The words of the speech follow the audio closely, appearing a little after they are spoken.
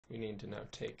we need to now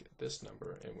take this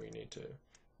number and we need to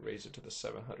raise it to the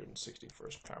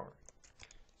 761st power.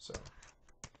 So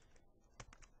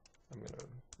I'm going to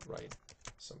write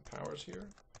some powers here.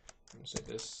 I'm going to say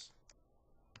this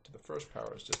to the first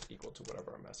power is just equal to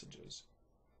whatever our message is.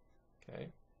 Okay.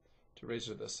 To raise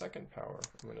it to the second power,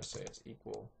 I'm going to say it's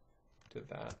equal to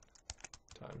that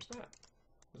times that.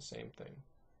 The same thing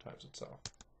times itself.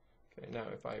 Okay, now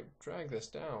if I drag this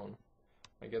down,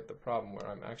 I get the problem where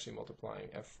I'm actually multiplying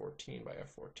f14 by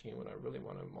f14 when I really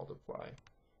want to multiply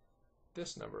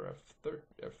this number,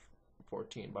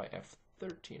 f14 by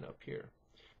f13 up here.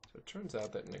 So it turns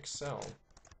out that in Excel,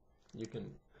 you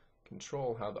can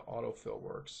control how the autofill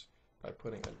works by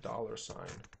putting a $ sign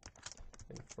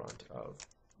in front of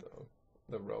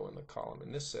the row and the column.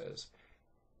 And this says,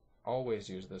 always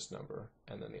use this number,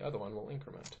 and then the other one will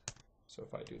increment. So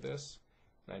if I do this,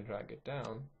 and I drag it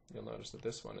down, you'll notice that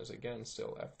this one is again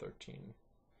still F13,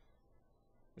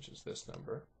 which is this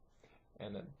number,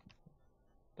 and then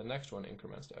the next one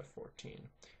increments to F14.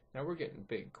 Now we're getting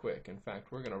big quick. In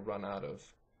fact, we're going to run out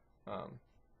of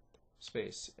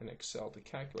space in Excel to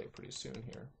calculate pretty soon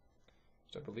here.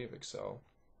 So I believe Excel,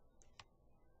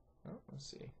 oh, let's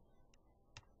see,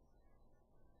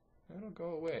 it'll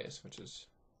go away, which is,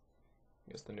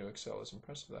 I guess the new Excel is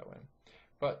impressive that way.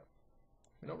 But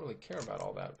we don't really care about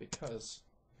all that because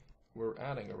we're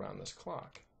adding around this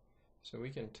clock. So we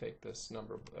can take this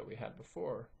number that we had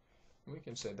before and we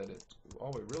can say that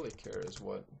all we really care is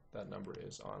what that number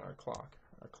is on our clock.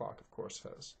 Our clock, of course,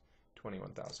 has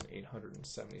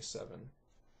 21,877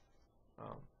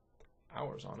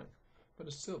 hours on it, but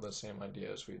it's still the same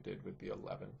idea as we did with the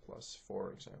 11 plus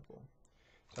 4 example.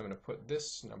 So I'm going to put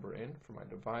this number in for my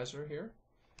divisor here,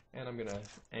 and I'm going to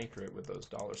anchor it with those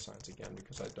 $ signs again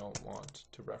because I don't want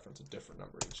to reference a different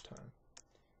number each time.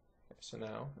 Okay, so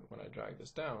now when I drag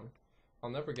this down, I'll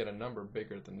never get a number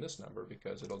bigger than this number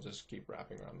because it'll just keep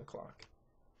wrapping around the clock.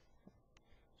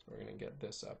 So we're going to get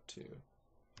this up to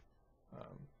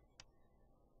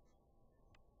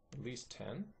at least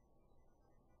 10.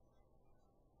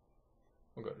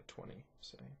 We'll go to 20,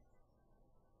 say.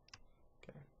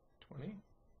 Okay, 20.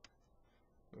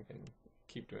 We can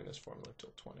keep doing this formula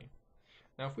till 20.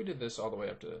 Now if we did this all the way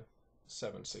up to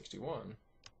 761,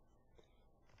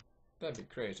 that'd be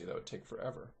crazy. That would take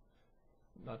forever.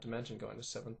 Not to mention going to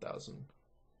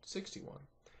 7,061.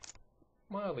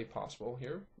 Mildly possible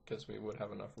here because we would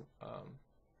have enough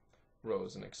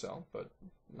rows in Excel, but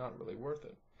not really worth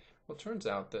it. Well, it turns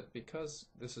out that because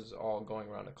this is all going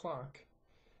around a clock,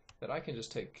 that I can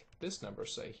just take this number,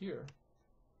 say here,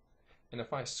 and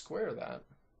if I square that,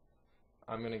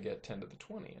 I'm going to get 10 to the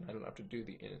 20, and I don't have to do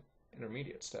the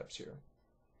intermediate steps here.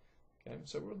 Okay,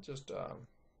 so we'll just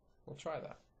we'll try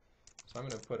that. So I'm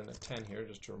going to put in a 10 here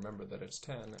just to remember that it's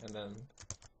 10, and then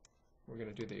we're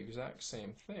going to do the exact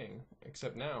same thing,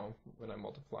 except now when I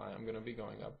multiply, I'm going to be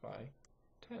going up by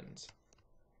tens.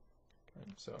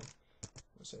 Okay, so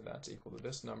we'll say that's equal to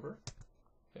this number.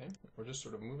 Okay, we're just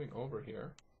sort of moving over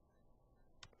here.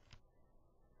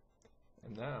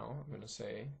 And now I'm going to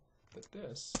say that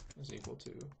this is equal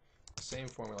to the same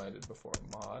formula I did before,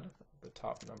 mod the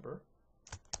top number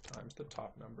times the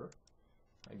top number.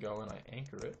 I go and I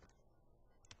anchor it,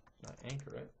 and I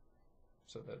anchor it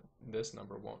so that this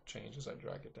number won't change as I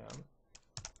drag it down.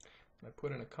 And I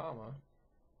put in a comma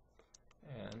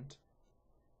and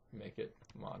make it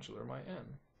modular my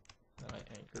n. And I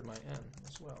anchored my n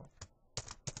as well.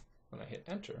 When I hit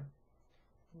enter,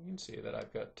 you can see that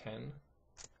I've got 10.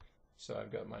 So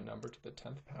I've got my number to the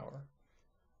 10th power,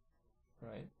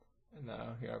 right? And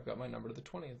now here I've got my number to the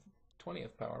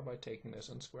 20th power by taking this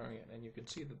and squaring it. And you can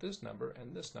see that this number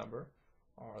and this number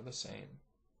are the same,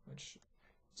 which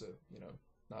is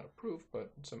not a proof,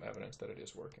 but some evidence that it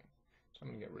is working. So I'm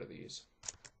going to get rid of these.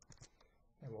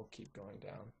 And we'll keep going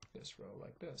down this row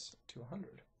like this to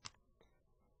 100.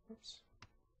 Oops.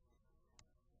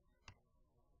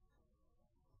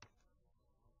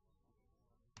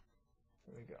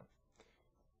 There we go.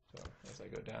 So as I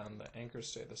go down, the anchors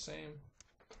stay the same,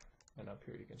 and up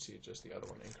here you can see just the other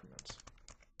one increments.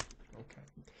 Okay.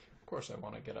 Of course, I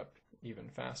want to get up even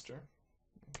faster.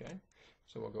 Okay.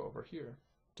 So we'll go over here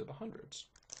to the hundreds.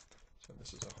 So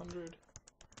this is 100.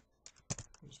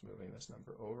 I'm just moving this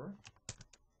number over.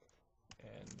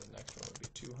 And the next one would be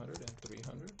 200 and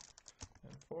 300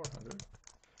 and 400,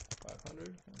 500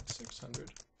 and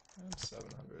 600 and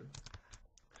 700.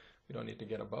 We don't need to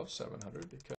get above 700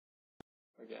 because,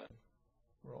 again,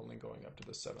 we're only going up to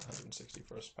the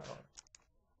 761st power.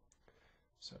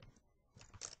 So,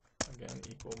 again,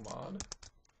 equal mod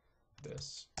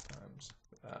this times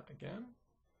that again.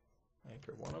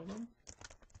 Anchor one of them.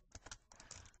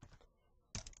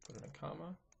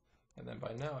 comma, and then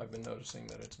by now I've been noticing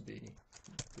that it's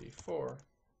B4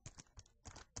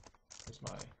 is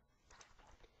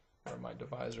where my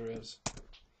divisor is,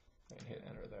 and hit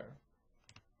enter there.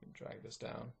 And drag this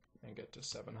down and get to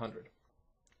 700.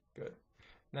 Good.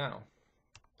 Now,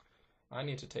 I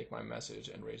need to take my message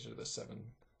and raise it to the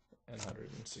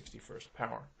 761st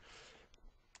power.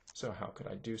 So how could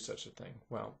I do such a thing?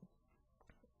 Well,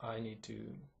 I need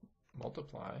to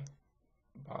multiply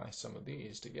by some of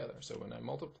these together. So when I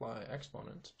multiply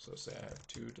exponents, so say I have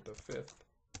 2 to the 5th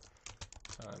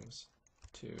times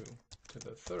 2 to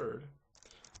the 3rd,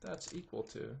 that's equal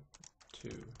to 2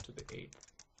 to the 8th.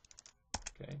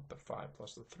 Okay, the 5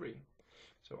 plus the 3.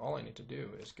 So all I need to do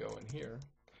is go in here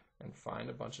and find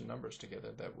a bunch of numbers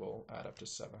together that will add up to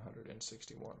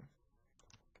 761.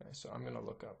 Okay, so I'm going to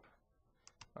look up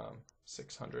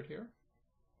 600 here.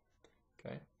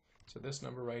 Okay, so this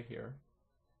number right here,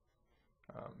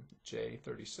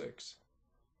 J36,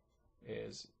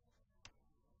 is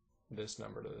this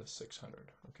number to the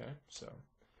 600. Okay, so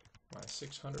my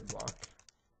 600 block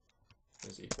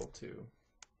is equal to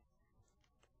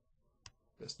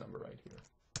this number right here.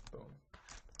 Boom.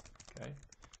 Okay,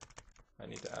 I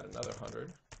need to add another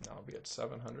 100. Now I'll be at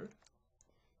 700.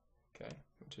 Okay,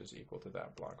 which is equal to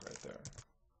that block right there.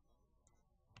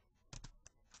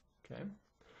 Okay,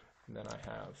 and then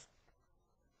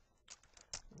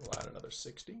we'll add another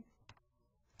 60,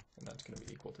 and that's going to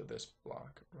be equal to this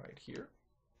block right here.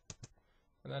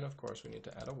 And then of course we need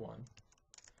to add a 1.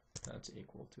 That's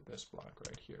equal to this block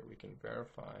right here. We can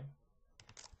verify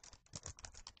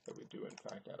that we do in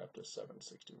fact add up to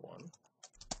 761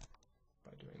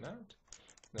 by doing that.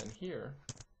 And then here,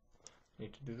 I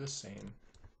need to do the same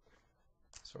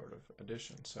sort of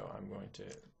addition. So I'm going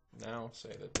to now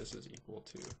say that this is equal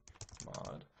to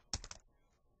mod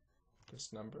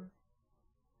this number.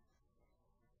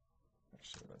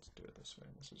 Actually, let's do it this way.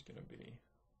 This is going to be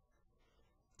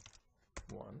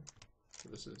 1. So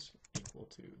this is equal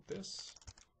to this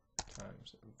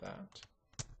times that.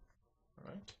 All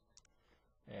right.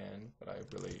 But I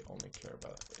really only care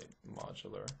about a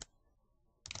modular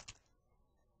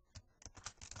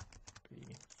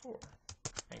B4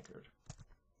 anchored.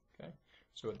 Okay,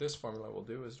 so what this formula will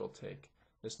do is it'll take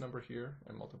this number here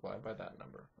and multiply by that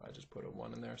number. I just put a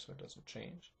 1 in there so it doesn't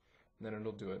change, and then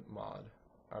it'll do it mod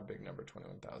our big number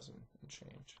 21,000 and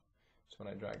change. So when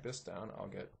I drag this down, I'll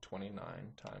get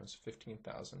 29 times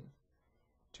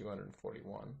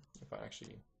 15,241. If I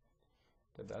actually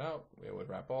did that out, it would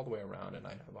wrap all the way around and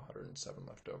I'd have 107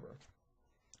 left over.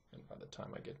 And by the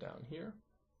time I get down here,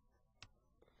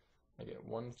 I get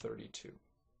 132.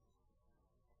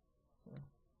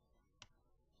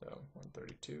 So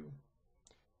 132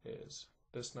 is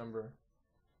this number,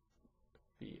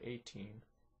 B18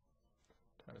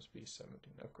 times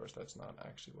B17. Of course, that's not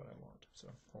actually what I want.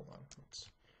 So hold on, let's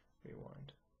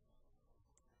rewind.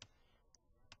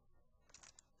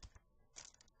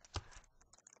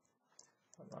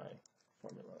 My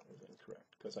formula is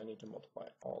incorrect because I need to multiply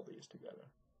all these together,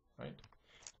 right?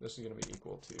 This is going to be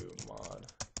equal to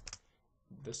mod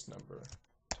this number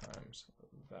times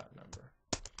that number.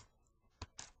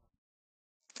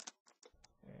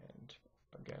 And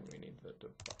again, we need the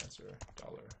divisor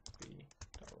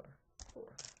 $B$4.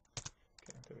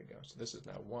 Okay, there we go. So this is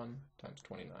now 1 times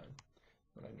 29.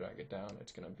 When I drag it down,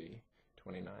 it's going to be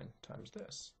 29 times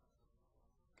this.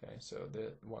 Okay, so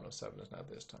the 107 is now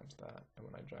this times that, and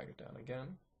when I drag it down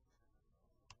again,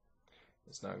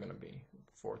 it's now going to be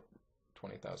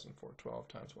 20,412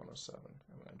 times 107,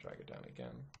 and when I drag it down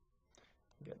again,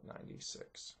 I get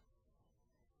 96.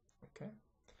 Okay,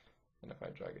 and if I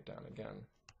drag it down again,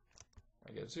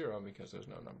 I get 0 because there's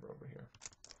no number over here.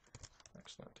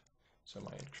 Excellent. So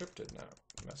my encrypted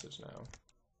message now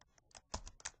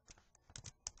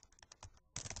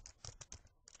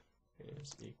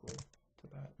is equal to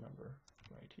that number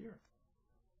right here.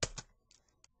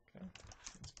 Okay,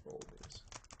 let's bold these.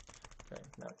 Okay,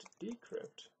 now to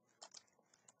decrypt,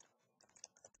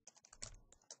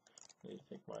 I need to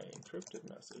take my encrypted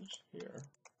message here,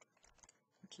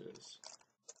 which is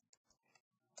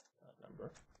that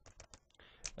number,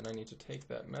 and I need to take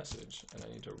that message and I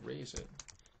need to raise it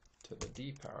to the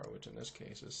D power, which in this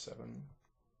case is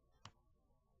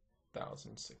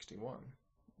 7,061.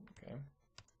 Okay.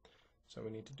 So we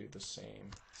need to do the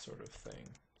same sort of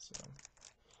thing. So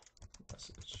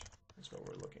message is what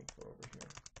we're looking for over here.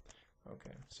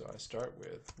 Okay, so I start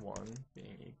with 1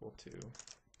 being equal to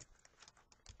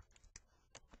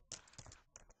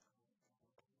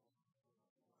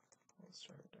let's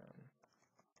try it down.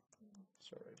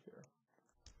 Start right here.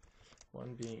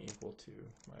 1 being equal to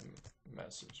my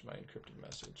message, my encrypted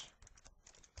message,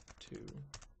 2,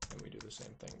 and we do the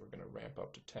same thing. We're going to ramp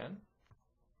up to 10.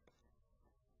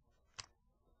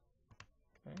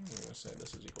 Okay, we're going to say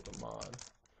this is equal to mod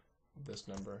this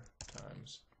number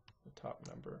times the top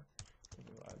number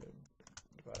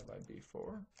divided by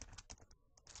b4.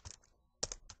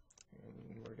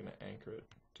 And we're going to anchor it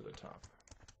to the top.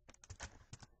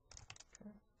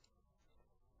 Okay.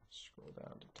 Scroll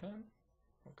down to 10.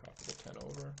 We'll copy the 10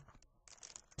 over.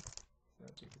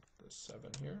 That's equal to the 7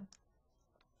 here.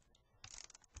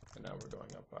 And now we're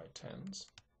going up by 10s.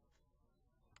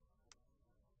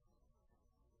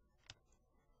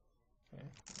 Okay,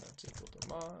 that's equal to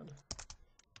mod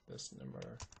this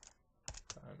number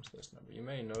times this number. You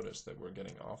may notice that we're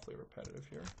getting awfully repetitive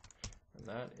here, and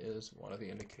that is one of the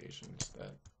indications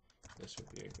that this would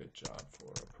be a good job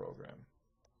for a program.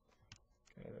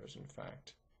 Okay, there's in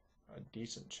fact a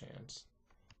decent chance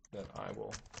that I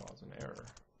will cause an error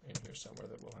in here somewhere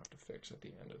that we'll have to fix at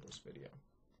the end of this video.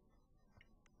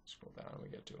 Scroll down and we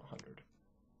get to 100.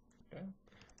 Okay,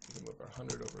 we can move our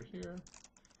 100 over here.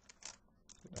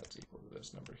 That's equal to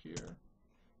this number here,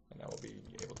 and now we'll be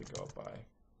able to go up by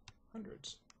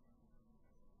hundreds.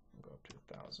 We'll go up to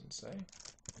 1,000, say,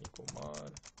 equal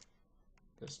mod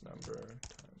this number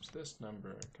times this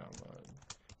number, comma,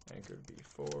 anchored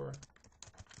b4.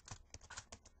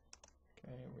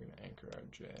 Okay, we're going to anchor our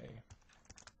j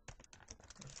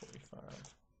at 45.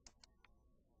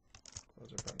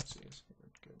 Close our parentheses.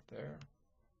 We're good there.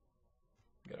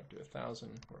 Get up to 1,000.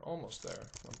 We're almost there.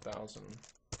 1,000.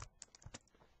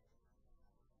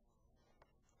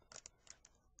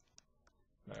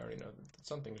 I already know that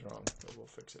something's wrong, but we'll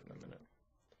fix it in a minute.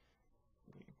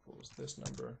 Equals this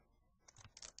number.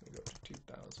 We go up to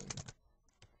 2,000.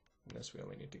 And this we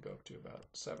only need to go up to about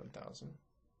 7,000.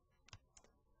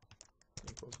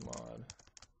 Equals mod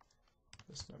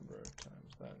this number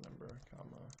times that number,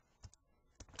 comma,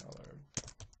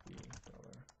 $b,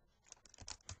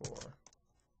 $4.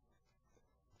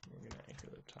 We're going to anchor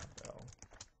the top L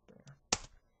there.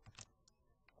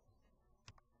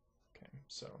 Okay,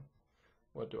 so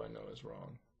what do I know is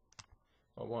wrong?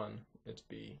 Well, one, it's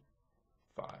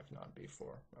B5, not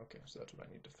B4. Okay, so that's what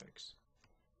I need to fix.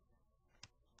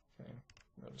 Okay,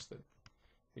 notice that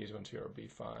these ones here are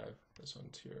B5, this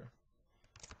one's here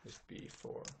is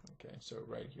B4. Okay, so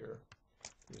right here,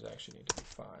 these actually need to be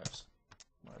 5s.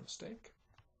 My mistake.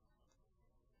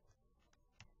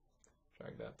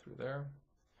 Drag that through there.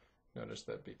 Notice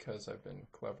that because I've been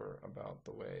clever about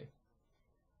the way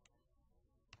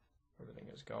everything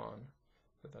is gone,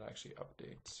 that actually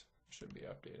updates, should be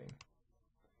updating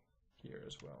here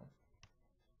as well.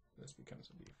 This becomes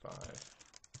a B5.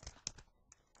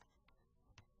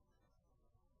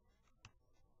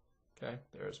 Okay,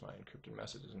 there's my encrypted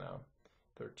messages now,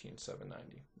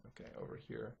 13,790. Okay, over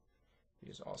here,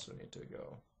 these also need to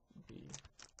go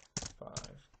B5.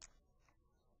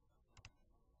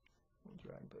 We'll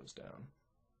drag those down.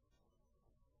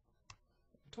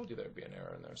 I told you there'd be an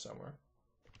error in there somewhere.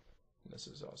 And this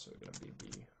is also going to be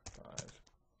B5.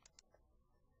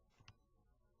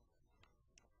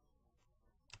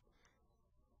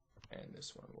 And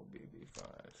this one will be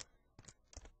B5.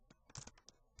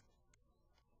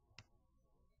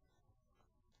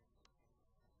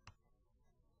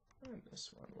 And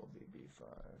this one will be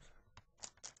B5.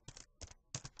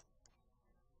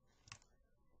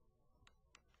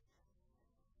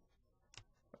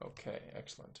 Okay,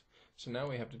 excellent. So now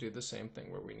we have to do the same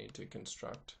thing where we need to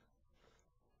construct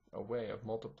a way of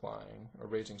multiplying or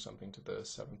raising something to the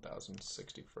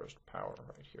 7,061st power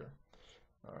right here.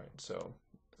 All right, so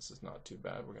this is not too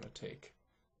bad. We're going to take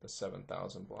the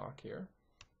 7,000 block here.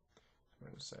 I'm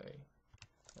going to say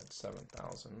at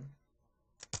 7,000,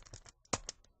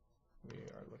 we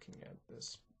are looking at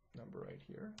this number right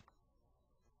here,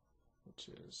 which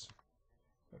is,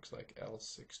 looks like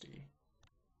L60.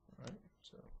 All right,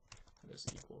 so it is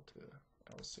equal to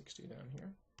L60 down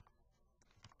here.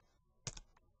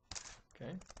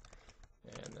 Okay,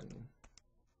 and then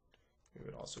we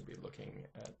would also be looking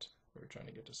at, we're trying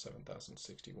to get to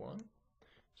 7,061,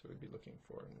 so we'd be looking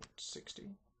for 60.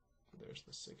 So there's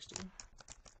the 60.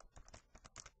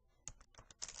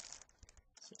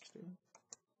 60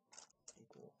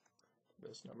 equal to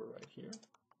this number right here.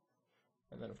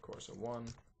 And then of course a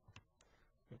 1,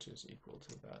 which is equal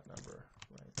to that number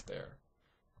right there.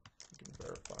 You can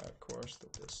verify, of course,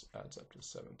 that this adds up to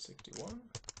 761,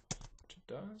 which it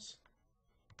does.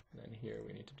 And then here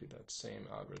we need to do that same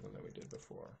algorithm that we did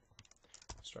before.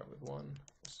 Start with 1,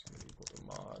 this is going to be equal to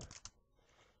mod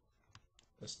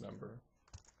this number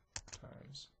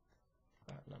times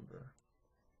that number,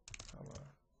 comma,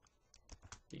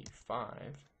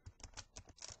 B5.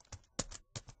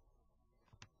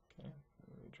 Okay,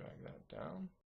 and we drag that down.